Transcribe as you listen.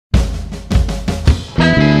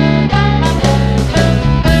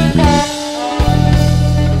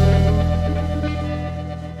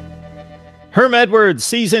Herm Edwards,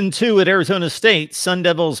 Season 2 at Arizona State. Sun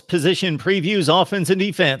Devils position previews, offense and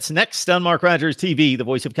defense. Next on Mark Rogers TV, the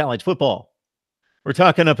voice of college football. We're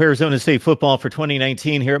talking up Arizona State football for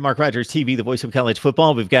 2019 here at Mark Rogers TV, the voice of college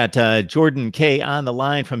football. We've got Jordan K. on the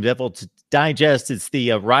line from Devils Digest. It's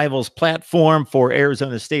the Rivals platform for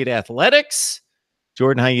Arizona State athletics.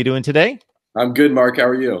 Jordan, how you doing today? I'm good, Mark. How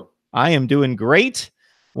are you? I am doing great.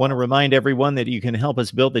 Want to remind everyone that you can help us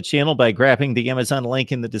build the channel by grabbing the Amazon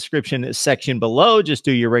link in the description section below. Just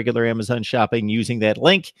do your regular Amazon shopping using that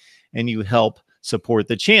link, and you help support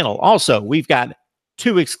the channel. Also, we've got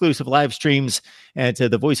 2 exclusive live streams at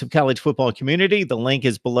the Voice of College Football community. The link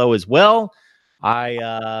is below as well.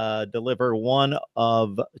 I deliver one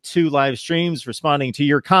of 2 live streams responding to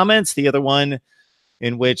your comments, the other one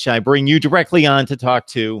in which I bring you directly on to talk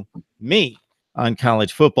to me on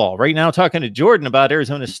college football. Right now, talking to Jordan about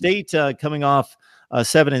Arizona State coming off a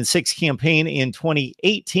 7-6 campaign in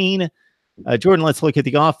 2018. Jordan, let's look at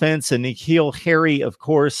the offense. And N'Keal Harry, of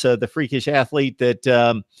course, the freakish athlete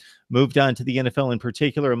that moved on to the NFL in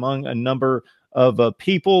particular among a number of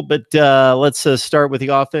people. But let's start with the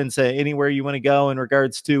offense. Anywhere you want to go in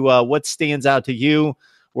regards to what stands out to you?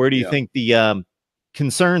 Where do you think the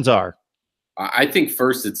concerns are? I think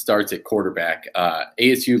first it starts at quarterback.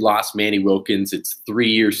 ASU lost Manny Wilkins, its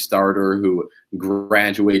 3-year starter who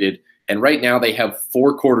graduated. And right now they have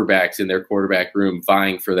 4 quarterbacks in their quarterback room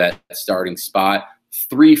vying for that starting spot.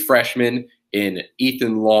 3 freshmen in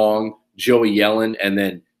Ethan Long, Joey Yellen, and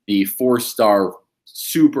then the 4-star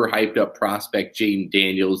super hyped up prospect Jaden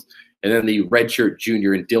Daniels, and then the redshirt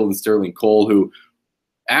junior and Dylan Sterling Cole, who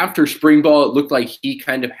after spring ball, it looked like he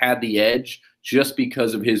kind of had the edge just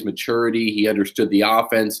because of his maturity. He understood the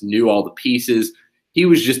offense, knew all the pieces. He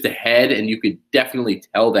was just ahead, and you could definitely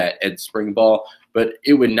tell that at spring ball. But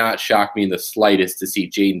it would not shock me in the slightest to see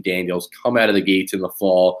Jaden Daniels come out of the gates in the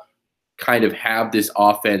fall, kind of have this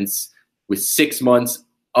offense with 6 months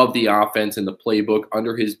of the offense and the playbook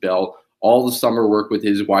under his belt, all the summer work with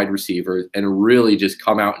his wide receivers, and really just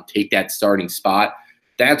come out and take that starting spot.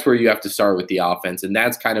 That's where you have to start with the offense, and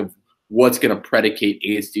that's kind of what's going to predicate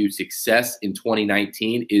ASU's success in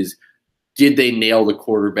 2019 is, did they nail the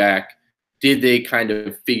quarterback? Did they kind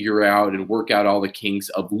of figure out and work out all the kinks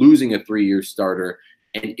of losing a 3-year starter?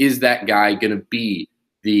 And is that guy going to be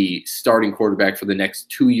the starting quarterback for the next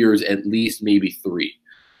 2 years, at least, maybe 3?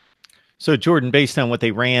 So, Jordan, based on what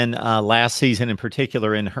they ran last season, in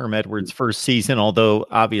particular in Herm Edwards' first season, although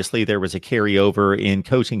obviously there was a carryover in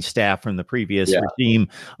coaching staff from the previous regime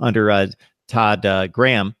under Todd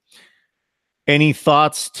Graham, any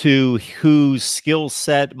thoughts to whose skill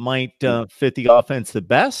set might fit the offense the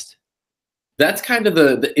best? That's kind of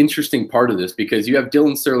the interesting part of this, because you have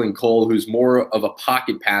Dylan Sterling Cole, who's more of a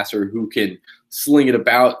pocket passer who can sling it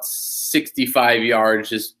about 65 yards,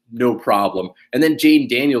 just no problem. And then Jaden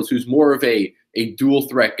Daniels, who's more of a dual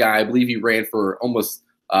threat guy. I believe he ran for almost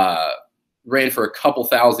ran for a couple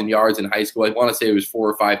thousand yards in high school. I want to say it was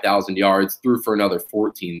 4,000 or 5,000 yards, threw for another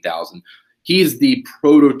 14,000. He is the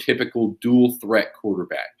prototypical dual threat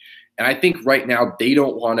quarterback. And I think right now they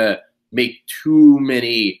don't want to make too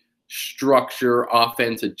many structure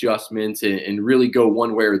offense adjustments and really go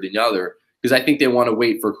one way or the other, because I think they want to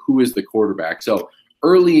wait for who is the quarterback. So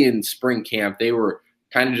early in spring camp, they were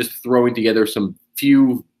kind of just throwing together some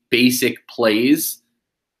few basic plays.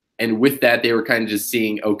 And with that, they were kind of just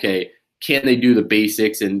seeing, okay, can they do the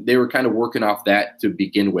basics? And they were kind of working off that to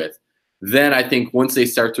begin with. Then I think once they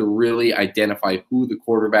start to really identify who the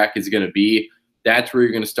quarterback is going to be, that's where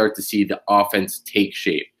you're going to start to see the offense take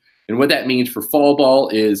shape. And what that means for fall ball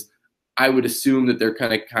is, I would assume that they're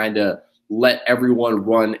kind of let everyone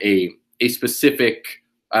run a specific,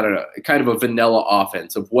 I don't know, kind of a vanilla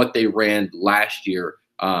offense of what they ran last year.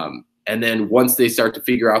 And then once they start to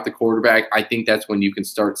figure out the quarterback, I think that's when you can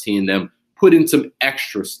start seeing them put in some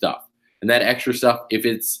extra stuff. And that extra stuff, if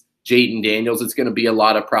it's Jaden Daniels, it's going to be a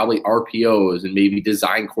lot of probably RPOs and maybe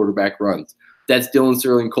design quarterback runs. That's Dylan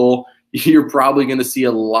Sterling Cole. You're probably going to see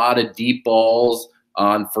a lot of deep balls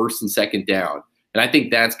on 1st and 2nd down. And I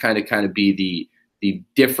think that's kind of be the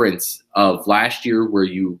difference of last year, where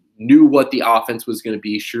you knew what the offense was going to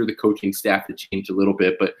be. Sure, the coaching staff had changed a little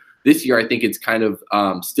bit, but this year I think it's kind of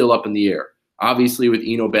still up in the air. Obviously, with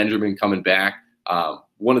Eno Benjamin coming back,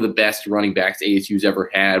 one of the best running backs ASU's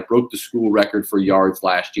ever had, broke the school record for yards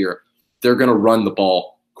last year. They're going to run the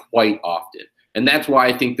ball quite often. And that's why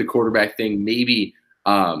I think the quarterback thing maybe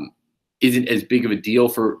isn't as big of a deal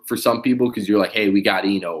for some people, because you're like, hey, we got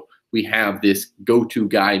Eno. We have this go-to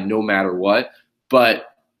guy no matter what. But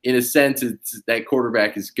in a sense, it's that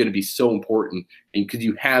quarterback is going to be so important. And because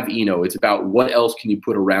you have Eno, it's about what else can you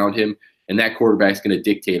put around him. and that quarterback's going to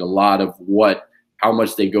dictate a lot of how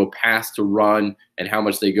much they go pass to run and how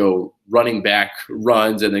much they go running back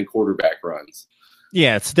runs and then quarterback runs.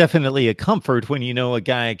 Yeah, it's definitely a comfort when you know a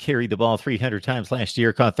guy carried the ball 300 times last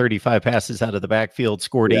year, caught 35 passes out of the backfield,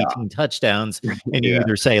 scored 18 touchdowns, and you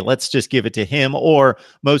either say, let's just give it to him, or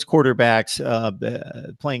most quarterbacks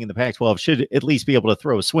playing in the Pac-12 should at least be able to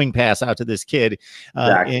throw a swing pass out to this kid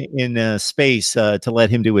in space to let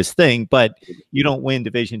him do his thing. But you don't win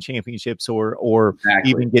division championships or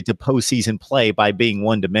even get to postseason play by being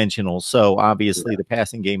one-dimensional. So obviously the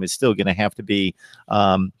passing game is still going to have to be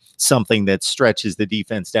something that stretches the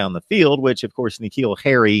defense down the field, which of course N'Keal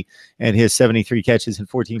Harry and his 73 catches and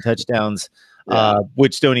 14 touchdowns,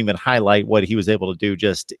 which don't even highlight what he was able to do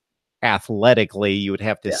just athletically. You would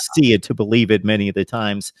have to see it to believe it many of the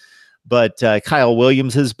times. But Kyle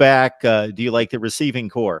Williams is back. Do you like the receiving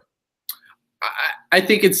core? I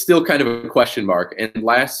think it's still kind of a question mark. And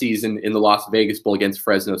last season in the Las Vegas Bowl against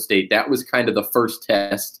Fresno State, that was kind of the first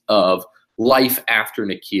test of life after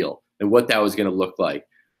N'Keal and what that was going to look like.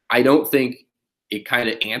 I don't think it kind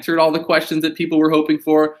of answered all the questions that people were hoping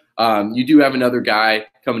for. You do have another guy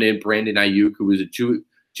coming in, Brandon Ayuk, who was a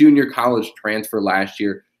junior college transfer last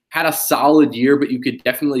year. Had a solid year, but you could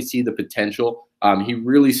definitely see the potential. He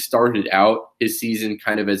really started out his season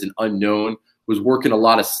kind of as an unknown, was working a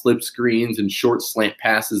lot of slip screens and short slant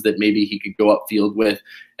passes that maybe he could go upfield with.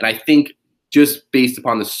 And I think just based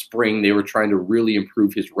upon the spring, they were trying to really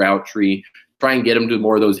improve his route tree, try and get him to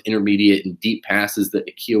more of those intermediate and deep passes that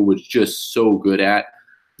N'Keal was just so good at.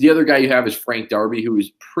 The other guy you have is Frank Darby, who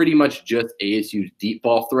is pretty much just ASU's deep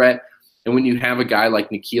ball threat. And when you have a guy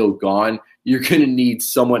like N'Keal gone, you're going to need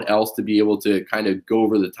someone else to be able to kind of go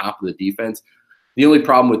over the top of the defense. The only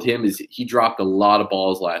problem with him is he dropped a lot of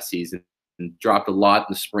balls last season and dropped a lot in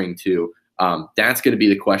the spring too. That's going to be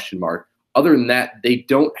the question mark. Other than that, they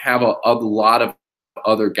don't have a lot of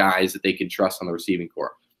other guys that they can trust on the receiving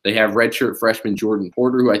corps. They have redshirt freshman Jordan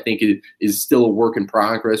Porter, who I think is still a work in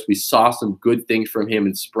progress. We saw some good things from him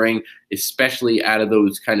in spring, especially out of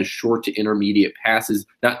those kind of short to intermediate passes,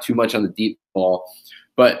 not too much on the deep ball.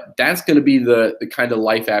 But that's going to be the kind of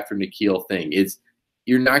life after N'Keal thing.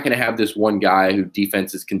 You're not going to have this one guy who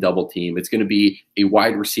defenses can double team. It's going to be a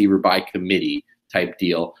wide receiver by committee type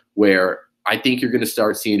deal where I think you're going to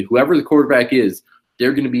start seeing whoever the quarterback is,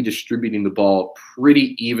 they're going to be distributing the ball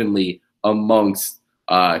pretty evenly amongst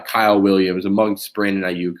Kyle Williams, amongst Brandon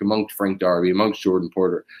Ayuk, amongst Frank Darby, amongst Jordan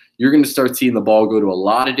Porter. You're going to start seeing the ball go to a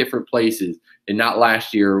lot of different places, and not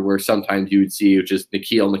last year where sometimes you would see it just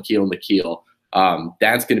N'Keal.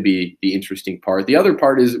 That's going to be the interesting part. The other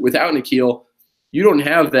part is without N'Keal, you don't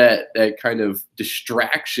have that kind of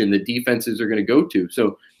distraction that defenses are going to go to.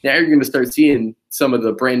 So now you're going to start seeing some of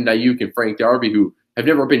the Brandon Ayuk and Frank Darby who have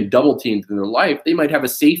never been double teamed in their life. They might have a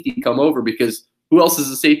safety come over because who else is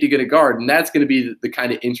a safety going to guard? And that's going to be the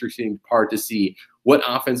kind of interesting part to see what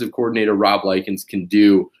offensive coordinator Rob Likens can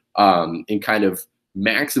do in kind of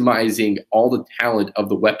maximizing all the talent of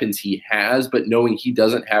the weapons he has, but knowing he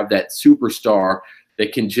doesn't have that superstar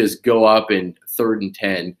that can just go up and 3rd and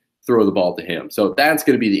 10, throw the ball to him. So that's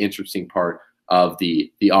going to be the interesting part of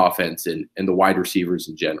the offense and the wide receivers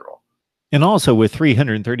in general. And also with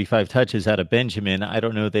 335 touches out of Benjamin, I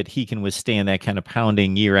don't know that he can withstand that kind of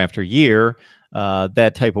pounding year after year.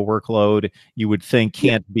 That type of workload you would think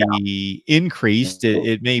can't be increased.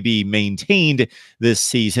 It may be maintained this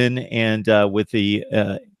season. And with the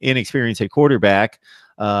inexperience at quarterback,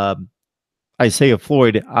 Isaiah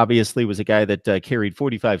Floyd obviously was a guy that carried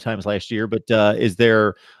 45 times last year. But is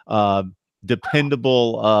there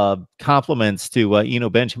dependable compliments to Eno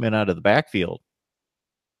Benjamin out of the backfield?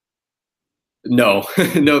 No,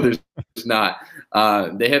 no, there's not.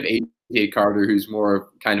 They have AJ Carter, who's more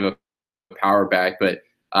kind of a power back, but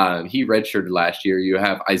he redshirted last year. You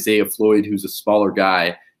have Isaiah Floyd, who's a smaller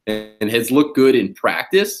guy and has looked good in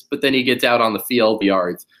practice, but then he gets out on the field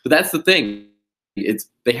yards. But that's the thing.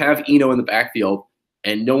 They have Eno in the backfield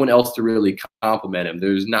and no one else to really compliment him.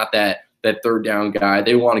 There's not that 3rd down guy.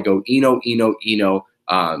 They want to go Eno.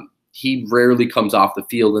 He rarely comes off the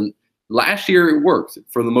field, and last year it worked.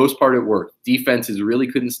 For the most part, it worked. Defenses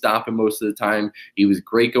really couldn't stop him most of the time. He was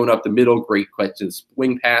great going up the middle, great catching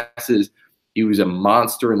swing passes. He was a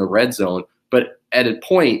monster in the red zone. But at a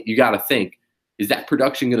point, you got to think, is that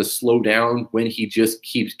production going to slow down when he just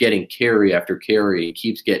keeps getting carry after carry and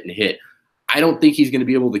keeps getting hit? I don't think he's going to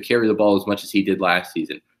be able to carry the ball as much as he did last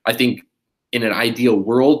season. I think in an ideal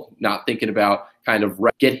world, not thinking about kind of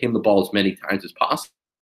get him the ball as many times as possible,